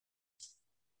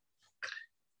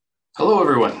Hello,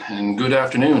 everyone, and good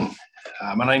afternoon.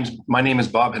 My name is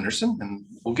Bob Henderson, and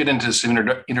we'll get into some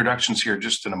introductions here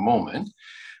just in a moment.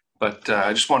 But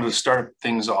I just wanted to start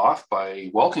things off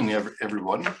by welcoming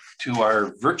everyone to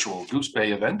our virtual Goose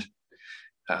Bay event.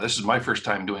 This is my first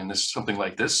time doing something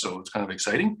like this, so it's kind of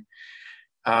exciting.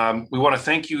 We want to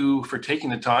thank you for taking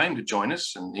the time to join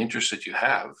us and the interest that you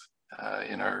have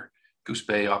in our Goose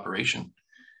Bay operation.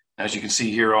 As you can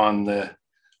see here on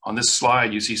this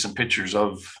slide, you see some pictures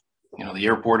of the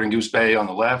airport in Goose Bay on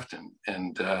the left,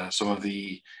 and some of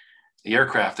the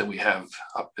aircraft that we have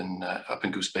up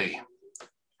in Goose Bay.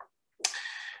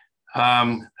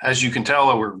 As you can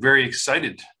tell, we're very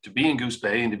excited to be in Goose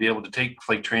Bay and to be able to take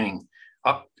flight training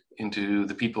up into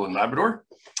the people in Labrador.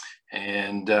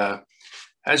 And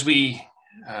as we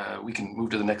can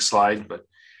move to the next slide, but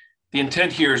the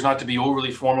intent here is not to be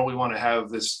overly formal. We want to have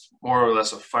this more or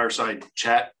less a fireside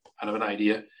chat kind of an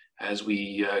idea as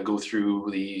we go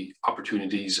through the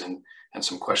opportunities and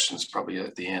some questions probably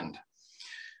at the end.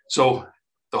 So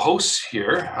the hosts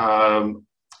here,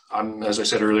 as I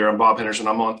said earlier, I'm Bob Henderson.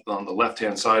 I'm on the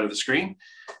left-hand side of the screen.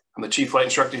 I'm the Chief Flight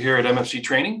Instructor here at MFC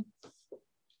Training,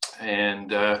 and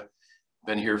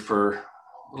been here for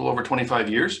a little over 25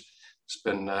 years.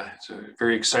 It's a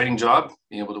very exciting job,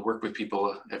 being able to work with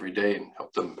people every day and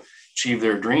help them achieve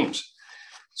their dreams.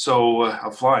 So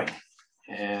of flying.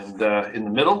 And in the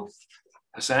middle,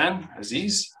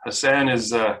 Aziz. Hassan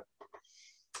is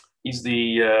he's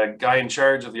the guy in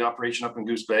charge of the operation up in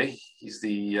Goose Bay. He's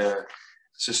the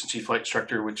Assistant Chief Flight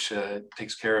Instructor, which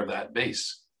takes care of that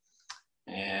base.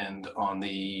 And on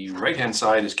the right-hand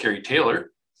side is Carrie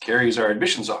Taylor. Carrie is our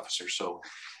admissions officer. So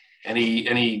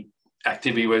any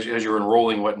activity as you're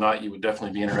enrolling, whatnot, you would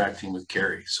definitely be interacting with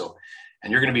Carrie. So,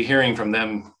 and you're going to be hearing from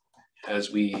them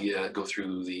as we go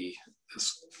through the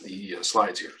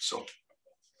slides here. So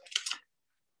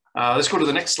let's go to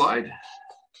the next slide.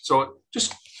 So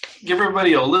just give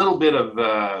everybody a little bit of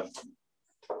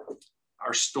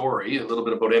our story, a little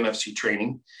bit about MFC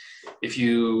training. If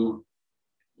you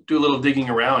do a little digging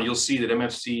around, you'll see that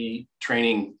MFC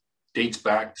training dates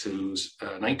back to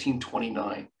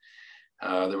 1929.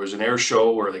 There was an air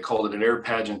show, or they called it an air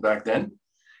pageant back then.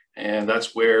 And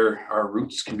that's where our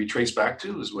roots can be traced back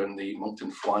to, is when the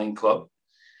Moncton Flying Club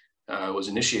was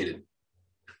initiated.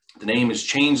 The name has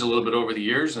changed a little bit over the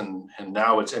years, and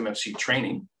now it's MFC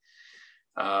Training.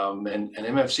 And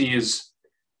MFC has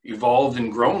evolved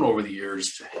and grown over the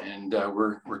years, and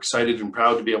we're excited and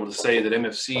proud to be able to say that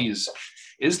MFC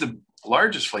is the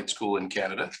largest flight school in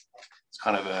Canada. It's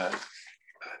kind of a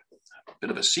bit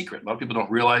of a secret. A lot of people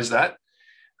don't realize that,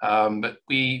 but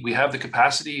we have the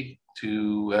capacity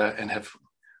to and have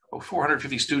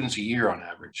 450 students a year on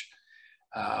average.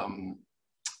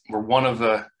 We're one of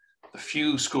the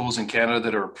few schools in Canada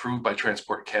that are approved by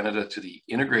Transport Canada to the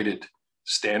integrated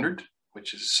standard,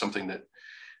 which is something that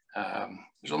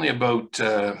there's only about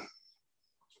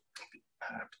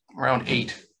around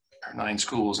 8 or 9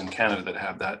 schools in Canada that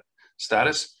have that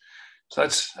status. So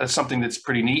that's something that's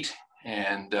pretty neat.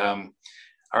 And I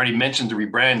already mentioned the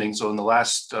rebranding. So in the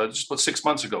last, just about 6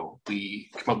 months ago, we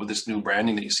came up with this new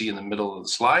branding that you see in the middle of the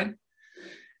slide.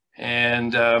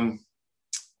 And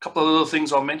a couple of little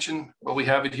things I'll mention. What we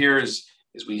have it here is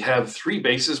we have 3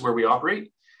 bases where we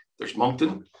operate. There's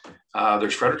Moncton,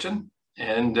 there's Fredericton,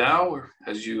 and now,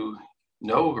 as you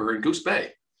know, we're in Goose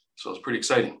Bay. So it's pretty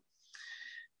exciting.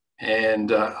 And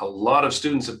a lot of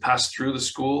students have passed through the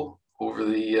school over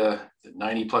the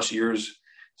 90 plus years.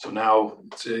 So now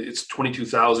it's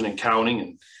 22,000 and counting,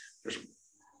 and there's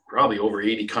probably over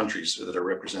 80 countries that are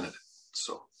represented.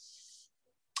 So,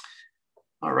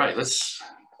 all right, let's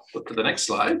flip to the next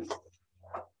slide.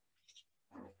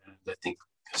 I think,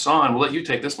 Hassan, we'll let you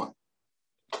take this one.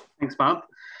 Thanks, Bob.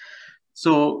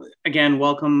 So again,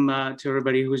 welcome to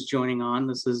everybody who's joining on.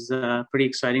 This is pretty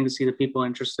exciting to see the people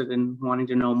interested in wanting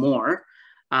to know more.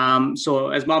 So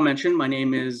as Bob mentioned, my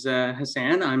name is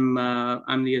Hassan.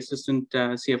 I'm the assistant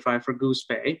CFI for Goose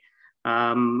Bay.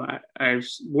 I've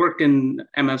worked in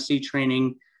MFC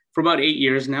training for about 8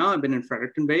 years now. I've been in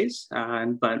Fredericton base,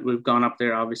 but we've gone up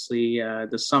there obviously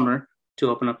this summer to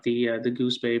open up the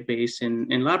Goose Bay base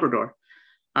in Labrador.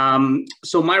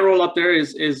 So my role up there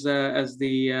is as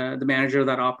the manager of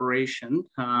that operation.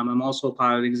 I'm also a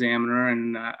pilot examiner,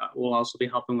 and will also be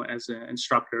helping as an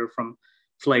instructor from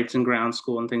flights and ground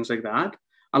school and things like that.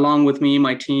 Along with me,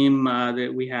 my team,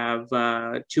 that we have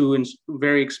 2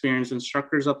 very experienced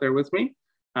instructors up there with me.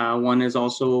 One is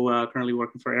also currently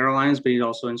working for airlines, but he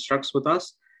also instructs with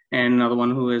us, and another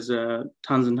one who has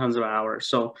tons and tons of hours.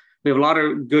 So we have a lot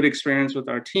of good experience with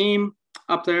our team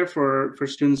up there for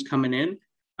students coming in.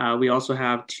 We also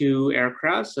have 2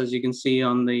 aircrafts, as you can see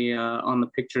on the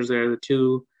pictures there, the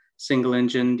 2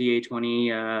 single-engine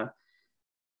DA-20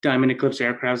 Diamond Eclipse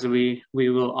aircrafts that we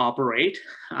will operate.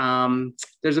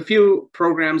 There's a few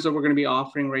programs that we're going to be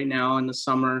offering right now in the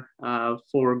summer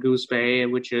for Goose Bay,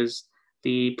 which is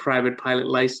the private pilot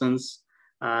license,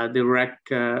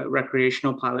 the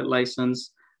recreational pilot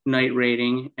license, night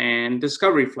rating, and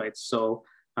discovery flights. So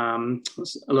a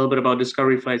little bit about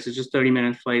discovery flights. It's just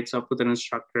 30-minute flights up with an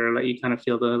instructor, let you kind of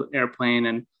feel the airplane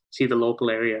and see the local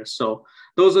area. So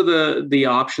those are the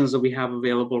options that we have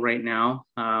available right now.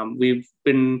 We've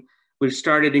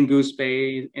started in Goose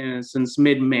Bay since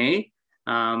mid-May,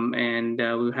 and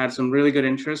we've had some really good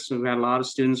interest. We've had a lot of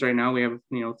students right now. We have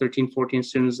 13, 14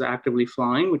 students actively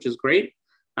flying, which is great.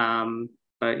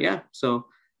 But yeah, so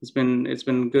it's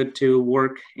been good to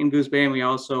work in Goose Bay, and we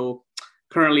also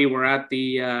currently we're at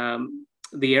the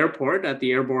airport at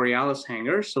the Air Borealis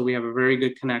hangar, so we have a very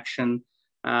good connection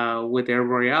with Air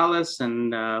Borealis,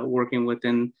 and working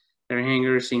within their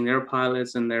hangar, seeing their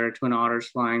pilots and their Twin Otters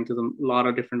flying to a lot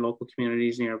of different local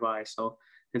communities nearby. So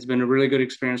it's been a really good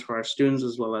experience for our students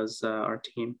as well as our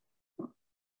team.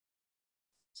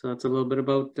 So that's a little bit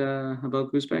about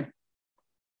Goose Bay.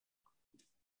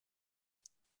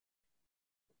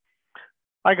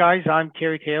 Hi guys, I'm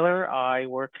Kerry Taylor. I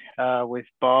work with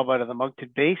Bob out of the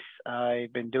Moncton base.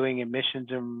 I've been doing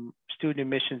student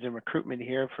admissions and recruitment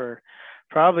here for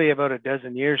probably about a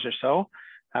dozen years or so.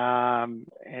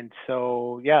 And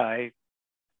so, yeah, I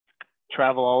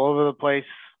travel all over the place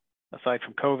aside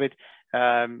from COVID.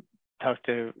 Talk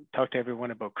to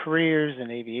everyone about careers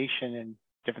and aviation and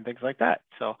different things like that.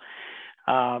 So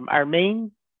our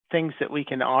main things that we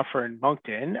can offer in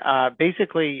Moncton,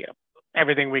 basically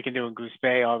everything we can do in Goose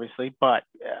Bay, obviously, but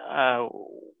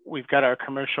we've got our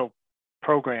commercial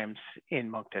programs in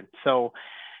Moncton. So,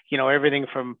 everything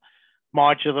from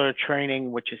modular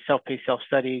training, which is self-paced,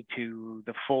 self-study, to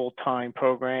the full-time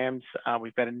programs.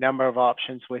 We've got a number of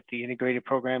options with the integrated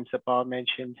programs that Bob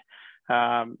mentioned.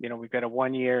 We've got a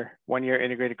one-year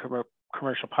integrated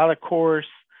commercial pilot course.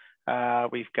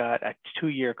 We've got a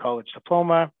 2-year college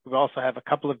diploma. We also have a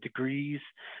couple of degrees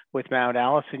with Mount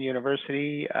Allison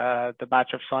University, the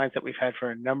Bachelor of Science that we've had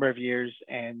for a number of years.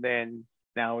 And then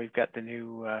now we've got the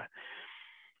new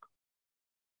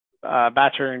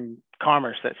Bachelor in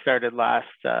Commerce that started last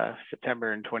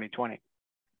September in 2020.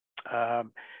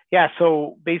 Yeah,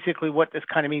 so basically what this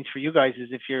kind of means for you guys is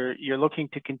if you're looking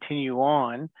to continue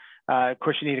on, of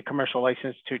course you need a commercial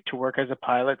license to work as a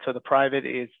pilot. So the private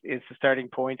is the starting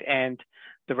point, and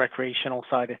the recreational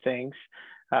side of things.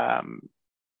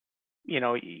 You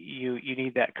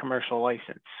need that commercial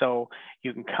license. So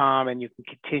you can come and you can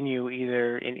continue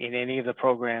either in any of the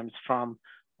programs from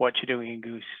what you're doing in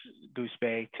Goose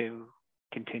Bay to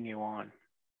continue on.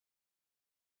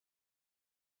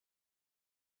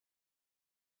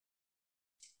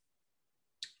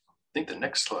 I think the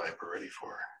next slide we're ready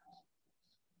for.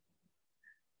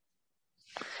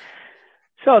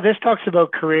 So this talks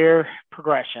about career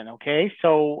progression, okay?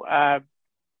 So,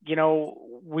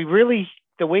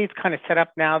 the way it's kind of set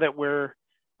up now that we're,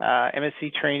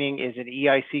 MFC Training is an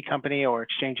EIC company or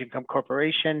Exchange Income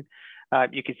Corporation.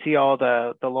 You can see all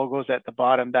the logos at the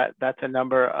bottom. That's a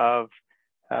number of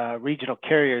regional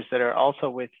carriers that are also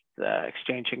with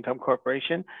Exchange Income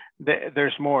Corporation.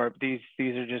 There's more. These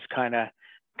are just kind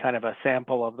of a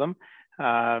sample of them.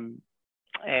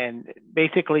 And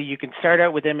basically, you can start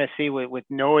out with MFC with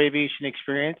no aviation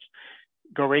experience,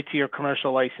 go right to your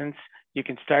commercial license. You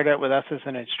can start out with us as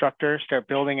an instructor, start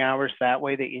building hours that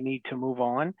way that you need to move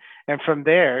on. And from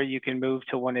there, you can move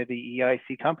to one of the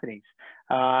EIC companies.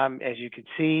 As you can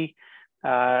see,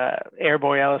 Air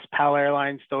Borealis, PAL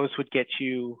Airlines, those would get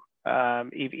you,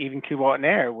 even Kuwait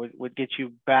Air would get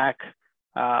you back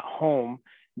home,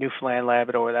 Newfoundland,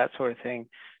 Labrador, that sort of thing,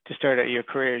 to start out your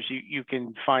careers. You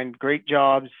can find great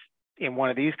jobs in one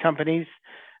of these companies.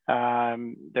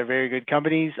 They're very good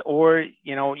companies, or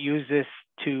use this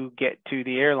to get to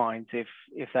the airlines if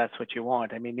that's what you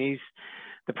want. I mean,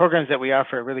 the programs that we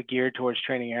offer are really geared towards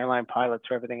training airline pilots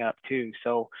for everything up too.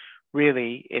 So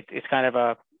really, it's kind of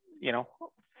a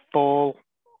full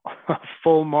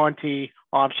Monty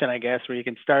option, I guess, where you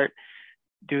can start,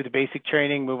 do the basic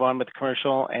training, move on with the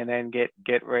commercial, and then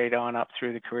get right on up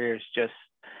through the careers just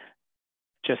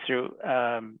through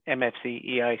MFC,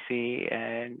 EIC,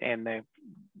 and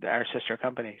our sister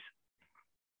companies.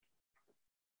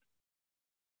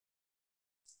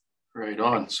 Right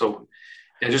on. So,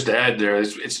 yeah, just to add there,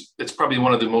 it's probably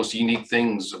one of the most unique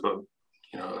things about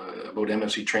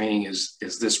MFC Training is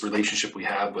this relationship we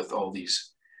have with all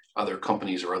these other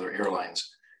companies or other airlines.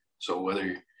 So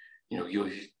whether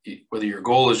whether your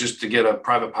goal is just to get a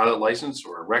private pilot license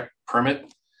or a rec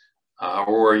permit,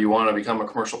 or you want to become a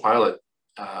commercial pilot,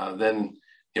 then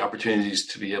the opportunities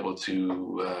to be able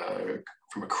to,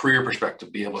 from a career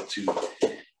perspective, be able to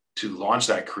launch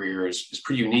that career is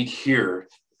pretty unique here,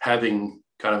 having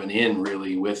kind of an in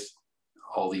really with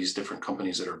all these different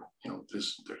companies that are,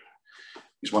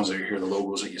 these ones that are here, the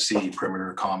logos that you see,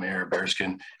 Perimeter, Comair,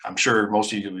 Bearskin. I'm sure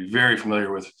most of you will be very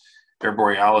familiar with Air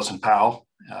Borealis and PAL,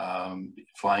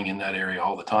 flying in that area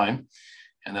all the time.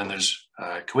 And then there's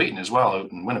Kuwaitan as well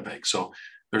out in Winnipeg. So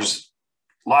there's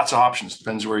lots of options.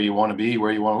 Depends where you want to be,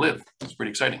 where you want to live. It's pretty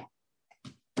exciting.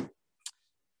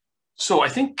 So I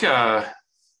think the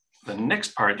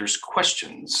next part, there's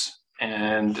questions.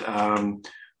 And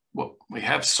well, we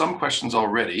have some questions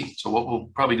already. So what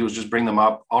we'll probably do is just bring them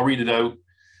up. I'll read it out,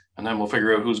 and then we'll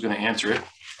figure out who's going to answer it.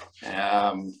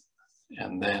 And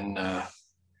then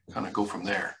kind of go from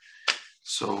there.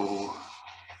 So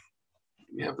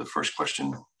we have the first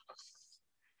question.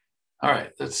 All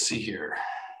right, let's see here.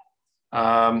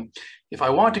 If I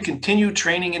want to continue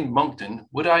training in Moncton,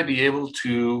 would I be able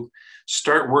to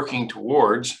start working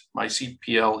towards my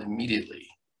CPL immediately?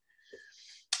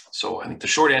 So I think the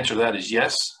short answer to that is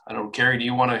yes. I don't know, Carrie, do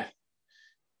you want to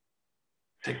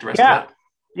take the rest of that?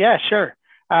 Yeah, sure.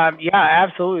 Yeah,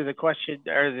 absolutely. The question,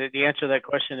 or the answer to that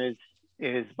question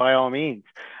is by all means.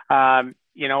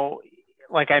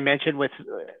 Like I mentioned with,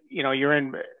 you're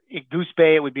in Goose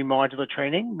Bay, it would be modular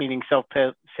training, meaning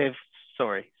self-paced,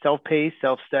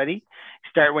 self-study.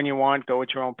 Start when you want, go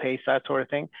at your own pace, that sort of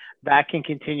thing. That can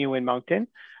continue in Moncton.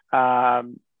 But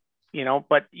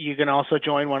you can also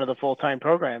join one of the full-time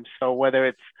programs. So whether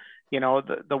it's,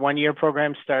 the one-year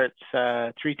program starts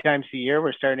 3 times a year.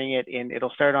 We're starting it it'll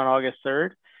start on August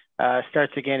 3rd.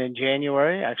 Starts again in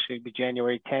January, actually be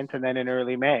January 10th, and then in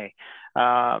early May.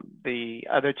 The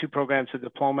other 2 programs, the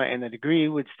diploma and the degree,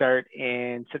 would start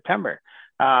in September.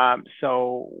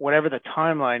 So whatever the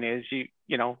timeline is,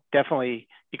 definitely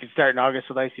you can start in August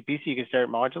with ICPC, you can start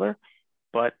modular,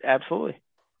 but absolutely.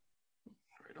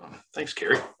 Right on. Thanks,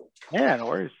 Carrie. Yeah, no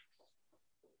worries.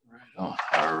 Right on.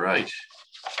 All right.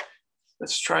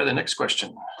 Let's try the next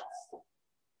question.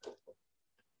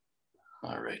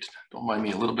 All right. Don't mind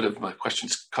me, a little bit of my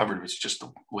questions covered. It's just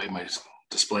the way my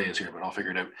display is here, but I'll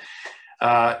figure it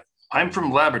out. I'm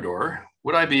from Labrador.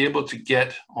 Would I be able to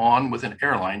get on with an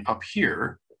airline up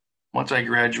here once I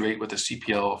graduate with a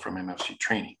CPL from MFC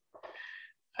training?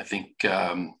 I think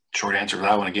short answer to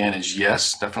that one again is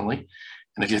yes, definitely.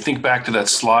 And if you think back to that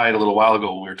slide a little while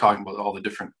ago, when we were talking about all the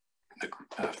different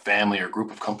family or group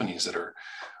of companies that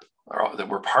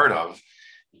we're part of,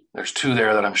 there's 2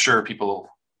 there that I'm sure people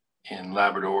in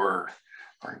Labrador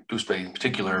or Goose Bay in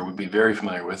particular would be very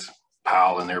familiar with,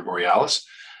 PAL and Air Borealis.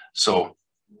 So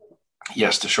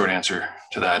yes, the short answer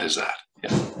to that is that.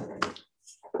 Yeah.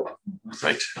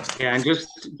 Right. Yeah, and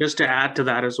just to add to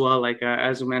that as well, like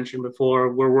as I mentioned before,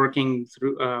 we're working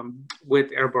through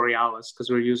with Air Borealis because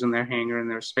we're using their hangar and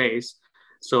their space.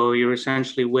 So you're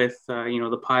essentially with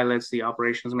the pilots, the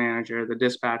operations manager, the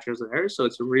dispatchers there. So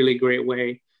it's a really great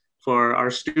way for our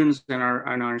students and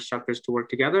our instructors to work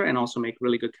together and also make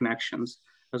really good connections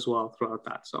as well throughout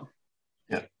that. So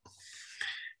yeah.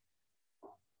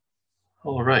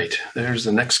 All right, there's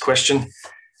the next question.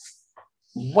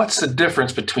 What's the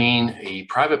difference between a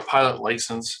private pilot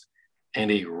license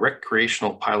and a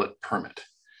recreational pilot permit?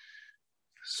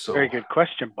 So very good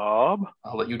question, Bob.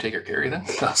 I'll let you take her, Carrie, then.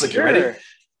 Sounds like Sure. You're ready.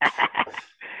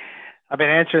 I've been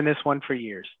answering this one for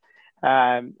years.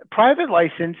 Private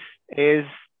license is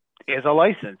a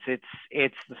license.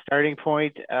 It's the starting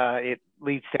point. It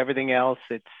leads to everything else.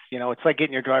 It's like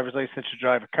getting your driver's license to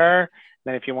drive a car.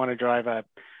 Then if you want to drive a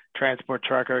transport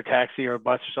truck or a taxi or a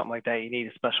bus or something like that, you need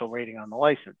a special rating on the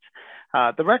license.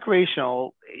 The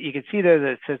recreational, you can see there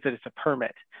that it says that it's a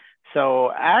permit.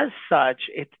 So as such,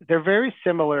 they're very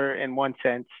similar in one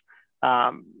sense,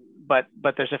 but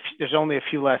there's only a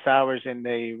few less hours in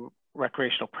the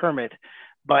recreational permit.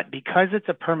 But because it's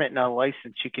a permit, not a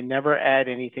license, you can never add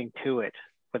anything to it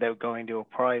without going to a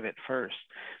private first.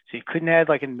 So you couldn't add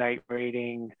like a night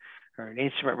rating or an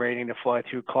instrument rating to fly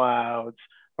through clouds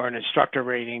or an instructor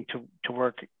rating to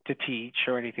work to teach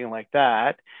or anything like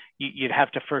that. You'd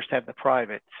have to first have the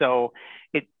private. So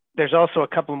there's also a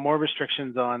couple more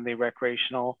restrictions on the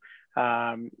recreational.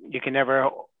 You can never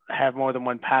have more than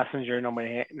 1 passenger, no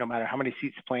matter how many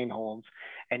seats the plane holds,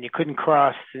 and you couldn't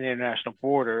cross the international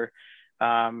border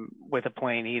with a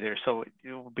plane either. So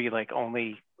it would be like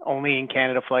only in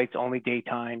Canada flights, only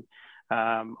daytime,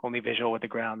 only visual with the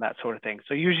ground, that sort of thing.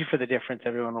 So usually for the difference,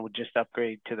 everyone would just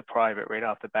upgrade to the private right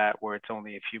off the bat, where it's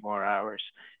only a few more hours,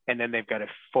 and then they've got a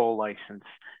full license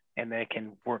and they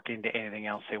can work into anything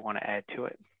else they want to add to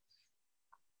it.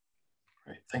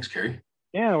 Great. Thanks, Kerry.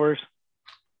 Yeah, no worries.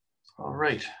 All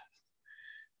right.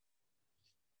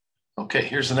 Okay,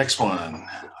 here's the next one.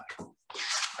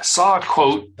 I saw a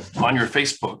quote on your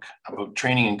Facebook about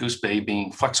training in Goose Bay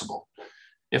being flexible.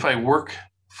 If I work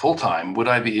full-time, would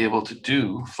I be able to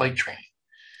do flight training?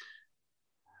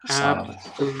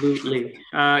 Absolutely.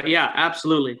 Yeah,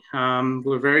 absolutely.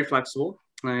 We're very flexible,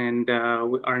 and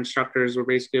our instructors were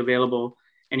basically available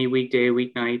any weekday,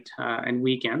 weeknight, and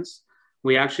weekends.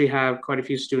 We actually have quite a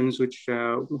few students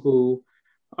who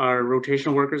are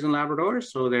rotational workers in Labrador.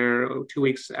 So they're 2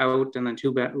 weeks out and then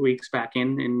 2 weeks back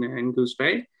in Goose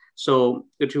Bay. So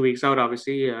the 2 weeks out,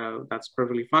 obviously, that's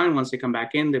perfectly fine. Once they come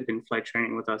back in, they've been flight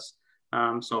training with us.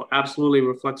 So absolutely,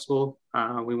 we're flexible.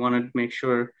 We want to make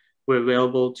sure we're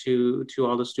available to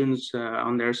all the students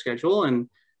on their schedule and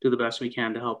do the best we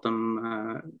can to help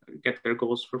them get their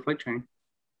goals for flight training.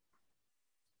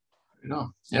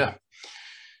 Yeah.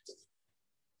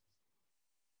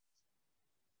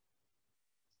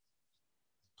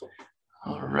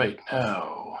 All right,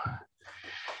 now, I'm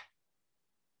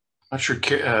not sure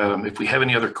if we have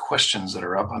any other questions that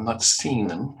are up. I'm not seeing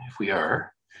them if we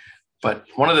are. But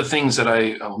one of the things that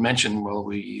I'll mention while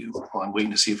I'm waiting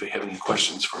to see if we have any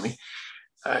questions for me,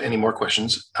 any more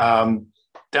questions. Down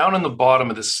on the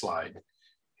bottom of this slide,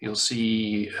 you'll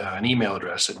see an email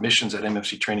address,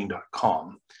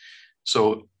 admissions@mfctraining.com.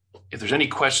 So if there's any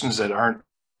questions that aren't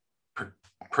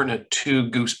pertinent to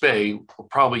Goose Bay, we'll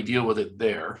probably deal with it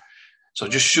there. So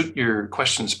just shoot your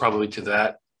questions probably to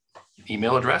that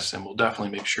email address, and we'll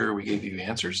definitely make sure we give you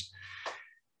answers.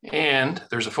 And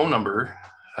there's a phone number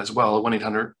as well,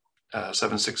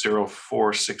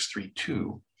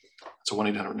 1-800-760-4632. It's a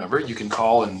 1-800 number. You can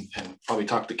call and probably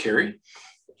talk to Kerry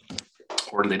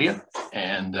or Lydia,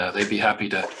 and they'd be happy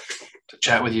to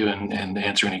chat with you and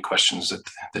answer any questions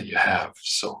that you have.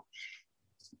 So,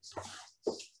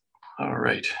 all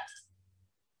right.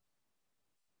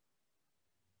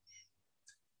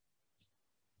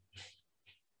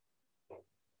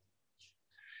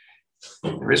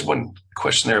 There is one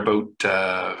question there about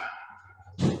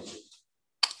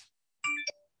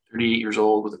 38 years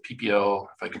old with a PPL.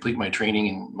 If I complete my training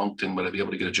in Moncton, would I be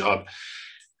able to get a job?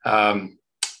 The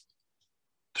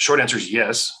short answer is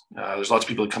yes. There's lots of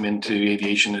people that come into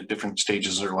aviation at different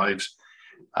stages of their lives.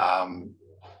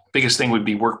 Biggest thing would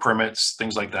be work permits,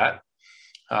 things like that.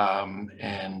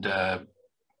 And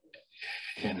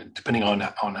depending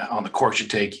on the course you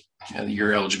take,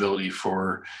 your eligibility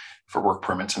for work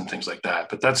permits and things like that.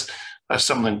 But that's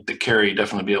something that Kerry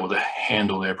definitely be able to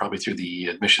handle there, probably through the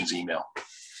admissions email.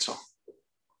 So,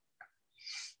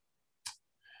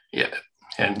 yeah,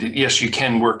 and yes, you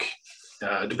can work.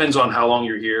 Depends on how long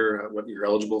you're here, what you're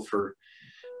eligible for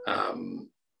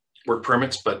work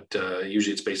permits, but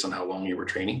usually it's based on how long you were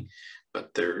training.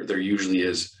 But there usually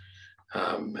is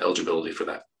eligibility for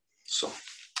that. So,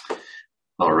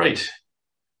 all right.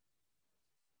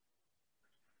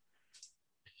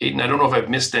 Aiden, I don't know if I've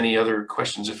missed any other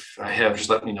questions. If I have,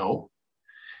 just let me know.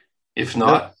 If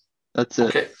not, no, that's it.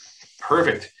 Okay,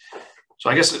 perfect. So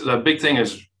I guess the big thing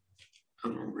is,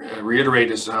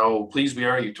 reiterate, is how pleased we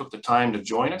are you took the time to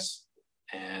join us.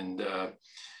 And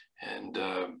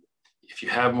if you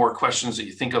have more questions that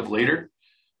you think of later,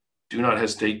 do not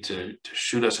hesitate to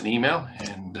shoot us an email,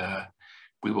 and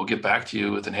we will get back to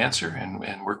you with an answer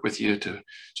and work with you so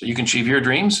you can achieve your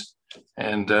dreams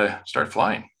and start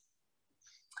flying.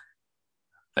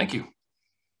 Thank you.